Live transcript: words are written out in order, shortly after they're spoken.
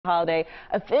holiday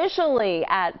officially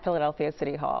at Philadelphia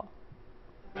City Hall.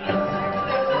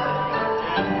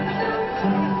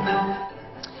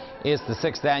 It's the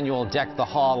 6th annual Deck the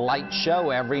Hall light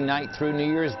show. Every night through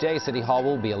New Year's Day, City Hall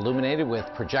will be illuminated with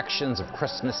projections of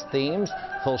Christmas themes.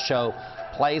 Full show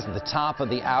plays at the top of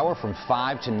the hour from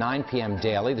 5 to 9 p.m.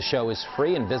 daily. The show is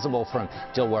free and visible from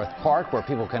Dilworth Park, where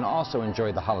people can also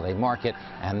enjoy the holiday market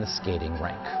and the skating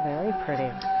rink. Very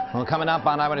pretty. Well, coming up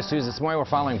on Eyewitness News this morning, we're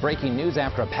following breaking news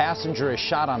after a passenger is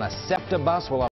shot on a SEPTA bus. We'll